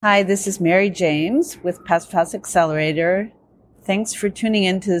Hi, this is Mary James with Passive House Accelerator. Thanks for tuning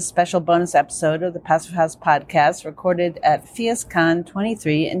in to this special bonus episode of the Passive House podcast recorded at PhiusCon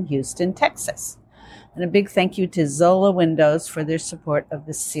 23 in Houston, Texas. And a big thank you to Zola Windows for their support of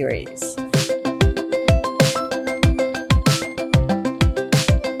this series.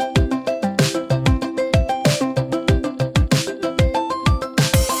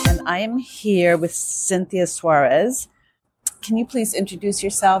 And I am here with Cynthia Suarez. Can you please introduce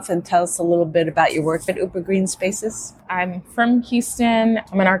yourself and tell us a little bit about your work at Uber Green Spaces? I'm from Houston.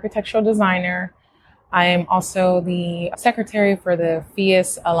 I'm an architectural designer. I am also the secretary for the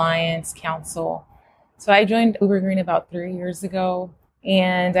Phius Alliance Council. So I joined Uber Green about 3 years ago.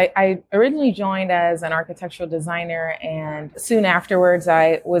 And I originally joined as an architectural designer. And soon afterwards,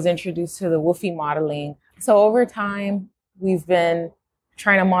 I was introduced to the WUFI modeling. So over time, we've been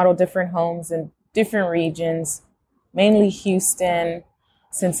trying to model different homes in different regions, mainly Houston,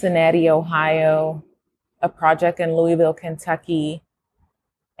 Cincinnati, Ohio, a project in Louisville, Kentucky.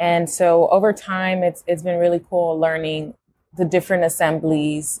 And so over time, it's been really cool learning the different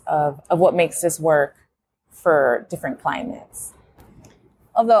assemblies of what makes this work for different climates.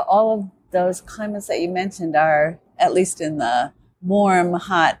 Although all of those climates that you mentioned are at least in the warm,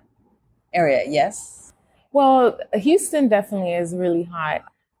 hot area, yes? Well, Houston definitely is really hot.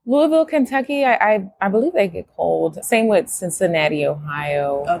 Louisville, Kentucky, I believe they get cold. Same with Cincinnati,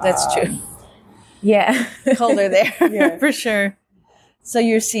 Ohio. Oh, that's true. Yeah. Colder there, Yeah. for sure. So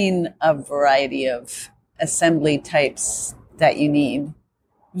you're seeing a variety of assembly types that you need.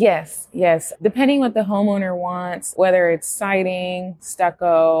 Yes. Depending what the homeowner wants, whether it's siding,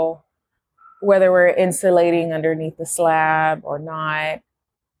 stucco, whether we're insulating underneath the slab or not,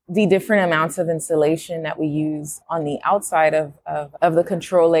 the different amounts of insulation that we use on the outside of the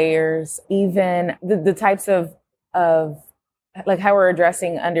control layers, even the types of like how we're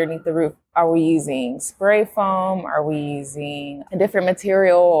addressing underneath the roof. Are we using spray foam? Are we using a different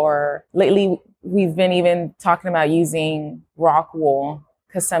material? Or lately we've been even talking about using rock wool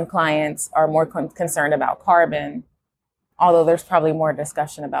because some clients are more concerned about carbon, although there's probably more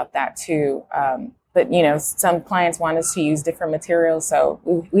discussion about that too. But, some clients want us to use different materials, so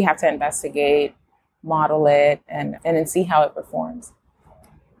we have to investigate, model it, and then see how it performs.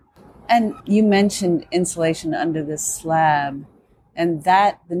 And you mentioned insulation under the slab, and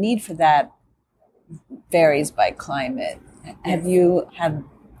that the need for that varies by climate. Have you had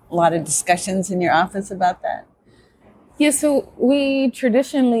a lot of discussions in your office about that? Yeah, so we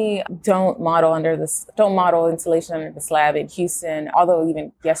traditionally don't model insulation under the slab in Houston, although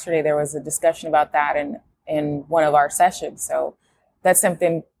even yesterday there was a discussion about that in one of our sessions. So that's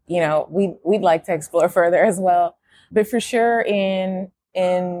something, we'd like to explore further as well. But for sure in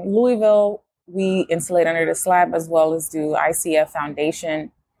Louisville, we insulate under the slab as well as do ICF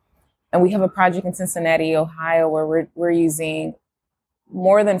foundation. And we have a project in Cincinnati, Ohio, where we're using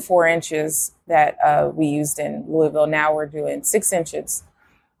more than 4 inches that we used in Louisville. Now we're doing 6 inches.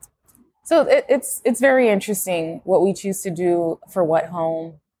 So it's very interesting what we choose to do for what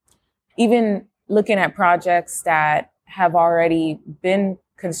home. Even looking at projects that have already been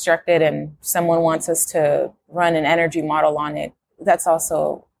constructed and someone wants us to run an energy model on it, that's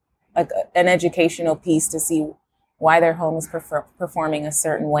also like an educational piece to see why their home is performing a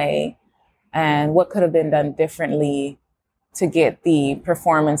certain way and what could have been done differently to get the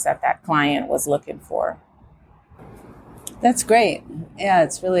performance that client was looking for. That's great. Yeah,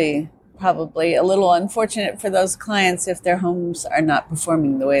 it's really probably a little unfortunate for those clients if their homes are not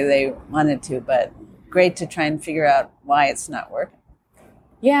performing the way they wanted to, but great to try and figure out why it's not working.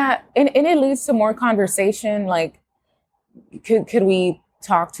 Yeah, and it leads to more conversation. Like, could we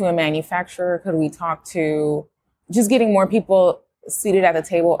talk to a manufacturer? Could we talk to just getting more people seated at the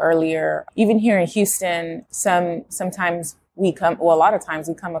table earlier? Even here in Houston, sometimes a lot of times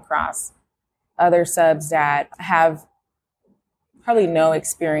we come across other subs that have probably no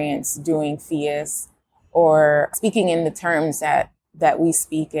experience doing Phius or speaking in the terms that we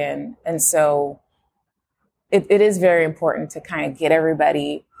speak in. And so it is very important to kind of get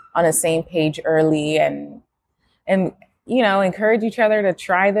everybody on the same page early and encourage each other to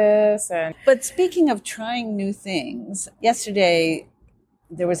try this. But speaking of trying new things, yesterday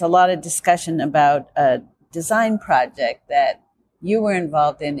there was a lot of discussion about a design project that you were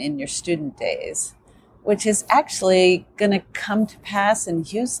involved in your student days, which is actually going to come to pass in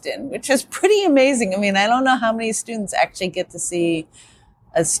Houston, which is pretty amazing. I mean, I don't know how many students actually get to see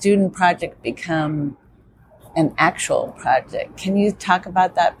a student project become an actual project. Can you talk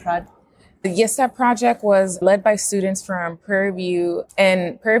about that project? Yes, that project was led by students from Prairie View,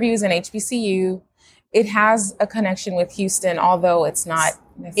 and Prairie View is an HBCU. it has a connection with Houston, although it's not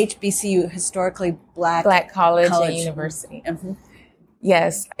HBCU, historically Black college and university. Mm-hmm.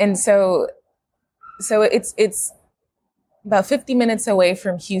 Yes. And so it's about 50 minutes away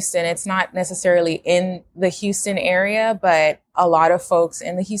from Houston. It's not necessarily in the Houston area, but a lot of folks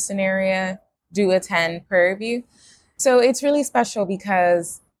in the Houston area do attend Prairie View. So it's really special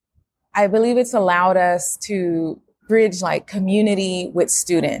because I believe it's allowed us to bridge like community with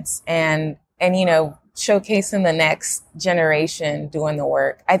students and showcasing the next generation doing the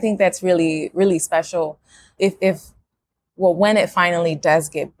work. I think that's really, really special. When it finally does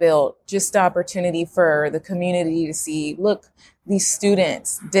get built, just the opportunity for the community to see, look, these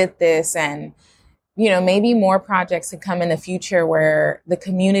students did this, and, maybe more projects could come in the future where the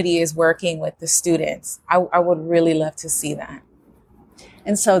community is working with the students. I would really love to see that.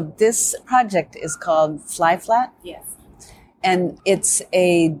 And so this project is called Fly Flat? Yes. And it's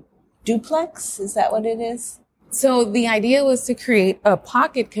a duplex? Is that what it is? So the idea was to create a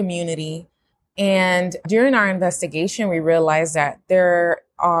pocket community. And during our investigation, we realized that there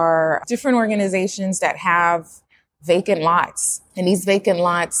are different organizations that have vacant lots. And these vacant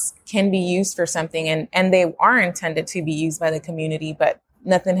lots can be used for something. And they are intended to be used by the community, but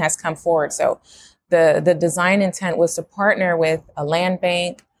nothing has come forward. So the design intent was to partner with a land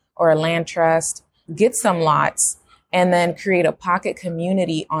bank or a land trust, get some lots, and then create a pocket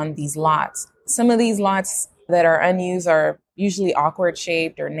community on these lots. Some of these lots that are unused are usually awkward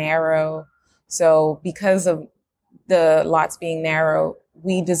shaped or narrow. So because of the lots being narrow,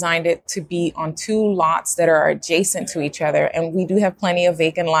 we designed it to be on two lots that are adjacent to each other. And we do have plenty of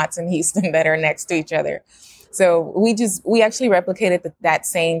vacant lots in Houston that are next to each other. So we actually replicated that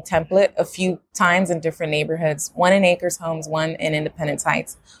same template a few times in different neighborhoods, one in Acres Homes, one in Independence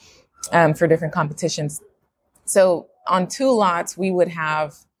Heights, for different competitions. So on two lots, we would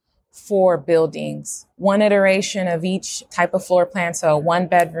have 4 buildings, one iteration of each type of floor plan. So 1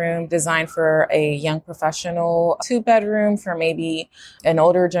 bedroom designed for a young professional, 2 bedroom for maybe an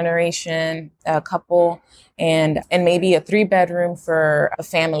older generation couple, and maybe a 3 bedroom for a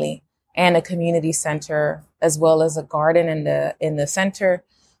family, and a community center, as well as a garden in the center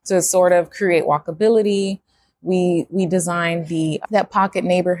to sort of create walkability. We designed that pocket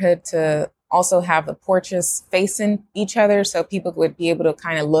neighborhood to also have the porches facing each other, so people would be able to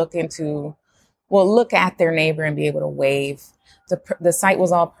kind of look at their neighbor and be able to wave. The site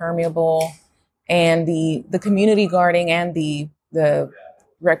was all permeable, and the community garden and the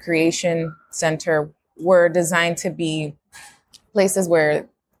recreation center were designed to be places where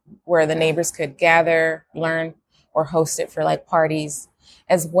the neighbors could gather, learn, or host it for like parties,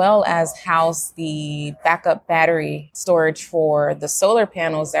 as well as house the backup battery storage for the solar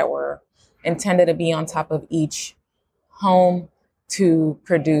panels that were intended to be on top of each home to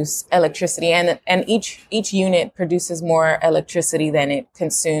produce electricity. And each unit produces more electricity than it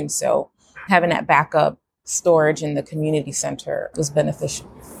consumes. So having that backup storage in the community center was beneficial.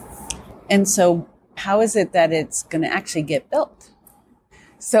 And so how is it that it's going to actually get built?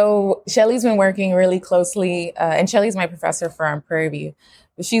 So Shelly's been working really closely, and Shelly's my professor from Prairie View.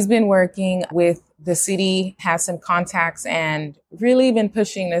 She's been working with the city, has some contacts, and really been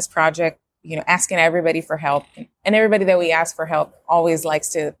pushing this project, asking everybody for help. And everybody that we ask for help always likes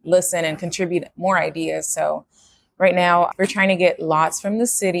to listen and contribute more ideas. So right now we're trying to get lots from the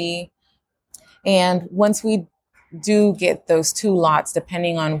city. And once we do get those 2 lots,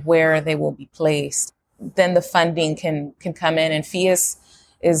 depending on where they will be placed, then the funding can come in. And Phius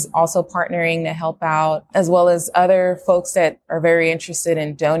is also partnering to help out, as well as other folks that are very interested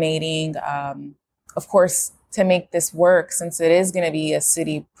in donating. Of course, to make this work, since it is going to be a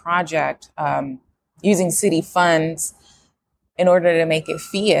city project, using city funds in order to make it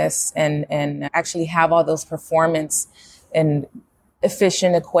Phius and actually have all those performance and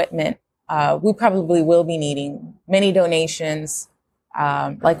efficient equipment, we probably will be needing many donations,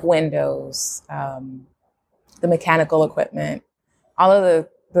 like windows, the mechanical equipment, all of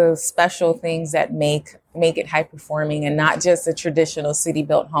the special things that make it high performing and not just a traditional city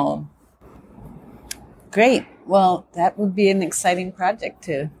built home. Great. Well, that would be an exciting project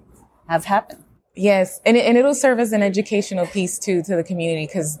to have happen. Yes. And it'll serve as an educational piece too to the community.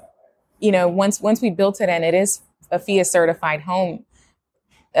 Cause once we built it and it is a Phius certified home,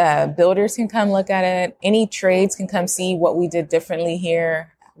 builders can come look at it. Any trades can come see what we did differently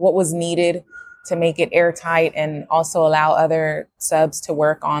here, what was needed to make it airtight, and also allow other subs to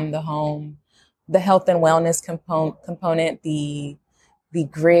work on the home. The health and wellness component, the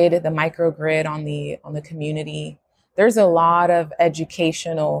grid, the microgrid on the community. There's a lot of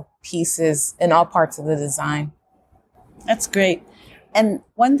educational pieces in all parts of the design. That's great. And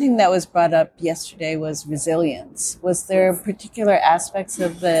one thing that was brought up yesterday was resilience. Was there particular aspects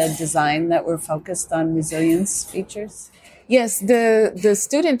of the design that were focused on resilience features? Yes, the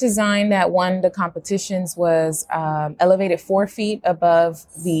student design that won the competitions was elevated 4 feet above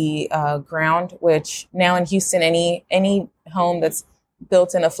the ground, which now in Houston, any home that's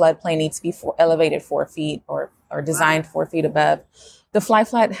built in a floodplain needs to be elevated 4 feet or designed 4 feet above. The fly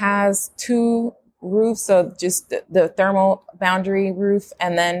flat has 2 roofs, so just the thermal boundary roof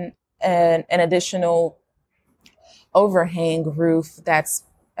and then an additional overhang roof that's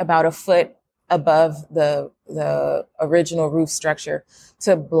about a foot above the original roof structure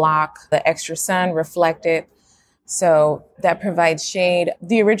to block the extra sun, reflect it. So that provides shade.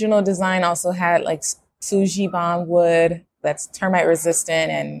 The original design also had like Sujibon wood that's termite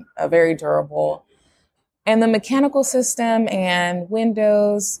resistant and very durable. And the mechanical system and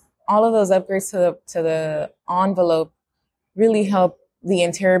windows, all of those upgrades to the envelope really help the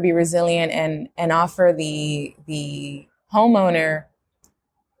interior be resilient and offer the homeowner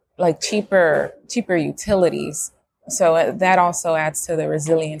like cheaper utilities. So that also adds to the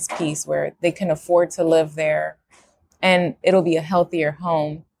resilience piece where they can afford to live there and it'll be a healthier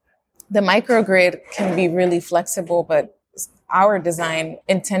home. The microgrid can be really flexible, but our design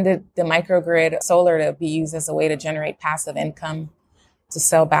intended the microgrid solar to be used as a way to generate passive income to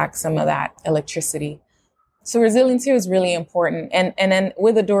sell back some of that electricity. So resiliency is really important. And then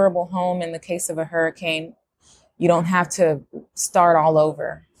with a durable home, in the case of a hurricane, you don't have to start all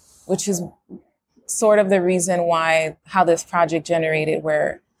over, which is sort of the reason how this project generated,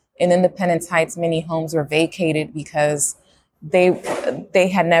 where in Independence Heights, many homes were vacated because they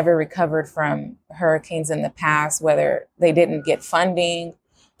had never recovered from hurricanes in the past, whether they didn't get funding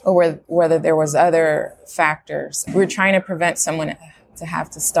or whether there was other factors. We're trying to prevent someone to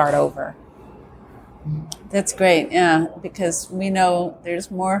have to start over. That's great, yeah, because we know there's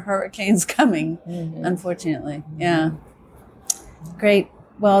more hurricanes coming, unfortunately. Yeah. Great.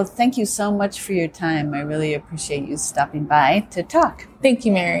 Well, thank you so much for your time. I really appreciate you stopping by to talk. Thank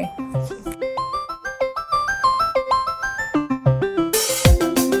you, Mary.